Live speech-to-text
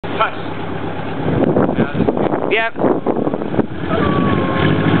gosh. Yep.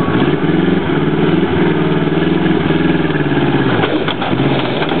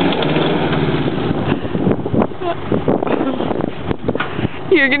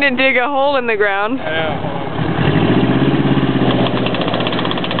 You're gonna dig a hole in the ground. I know.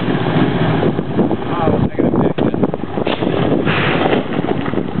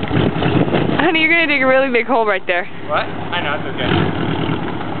 Honey, you're gonna dig a really big hole right there. What? I know, it's okay.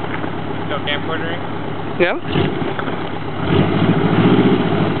 No camcordering? Yep.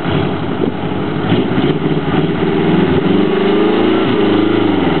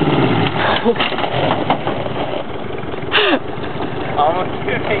 Almost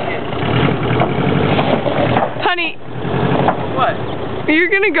gonna make it. Honey. What? You're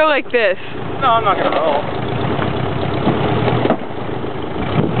gonna go like this. No, I'm not gonna roll.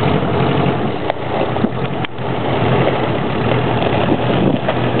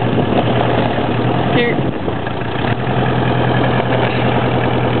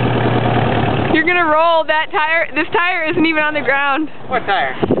 You're gonna roll that tire. This tire isn't even on the ground. What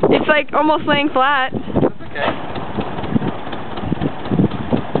tire? It's like almost laying flat. That's okay.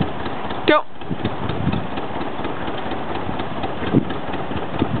 Don't.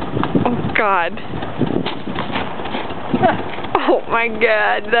 Oh God. Oh my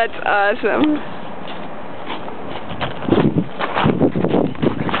God, that's awesome.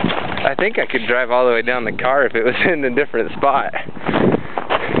 I think I could drive all the way down the car if it was in a different spot.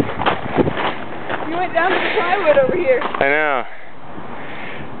 You went down to the plywood over here. I know.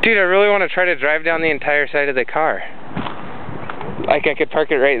 Dude, I really want to try to drive down the entire side of the car. Like I could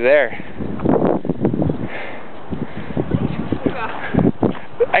park it right there.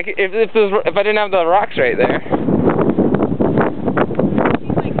 If I didn't have the rocks right there.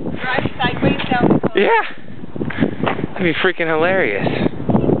 You like drive sideways down the car. Yeah. That'd be freaking hilarious.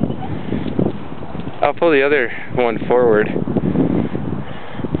 I'll pull the other one forward.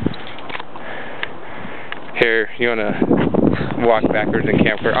 Here, you wanna walk backwards and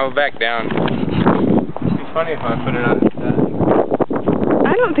camper? I'll back down. It'd be funny if I put it on its side.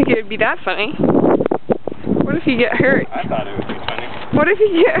 I don't think it would be that funny. What if you get hurt? I thought it would be funny. What if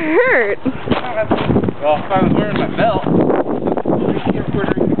you get hurt? Well, if I was wearing my belt, you're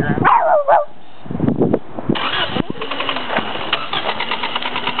quartering the ground.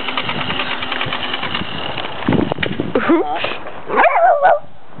 Oops.